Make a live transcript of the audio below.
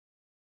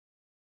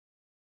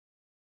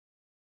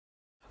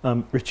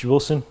I'm Richard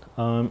Wilson,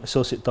 I'm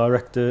Associate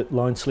Director at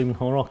Lyon Sleeman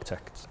Horne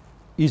Architects.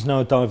 Using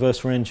our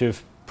diverse range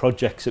of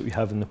projects that we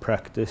have in the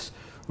practice,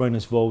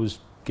 Reynaers have always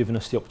given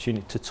us the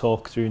opportunity to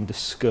talk through and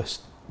discuss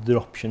the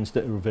options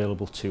that are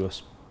available to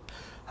us.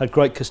 Had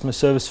great customer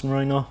service from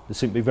Reynaers. They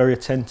seem to be very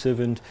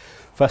attentive and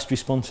fast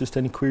responses to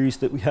any queries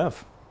that we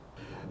have.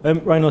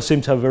 Reynaers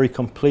seem to have a very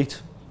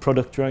complete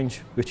product range,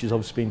 which has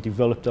obviously been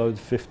developed over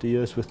 50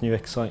 years with new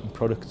exciting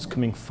products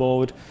coming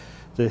forward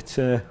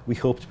that we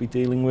hope to be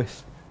dealing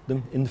with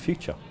them in the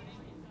future.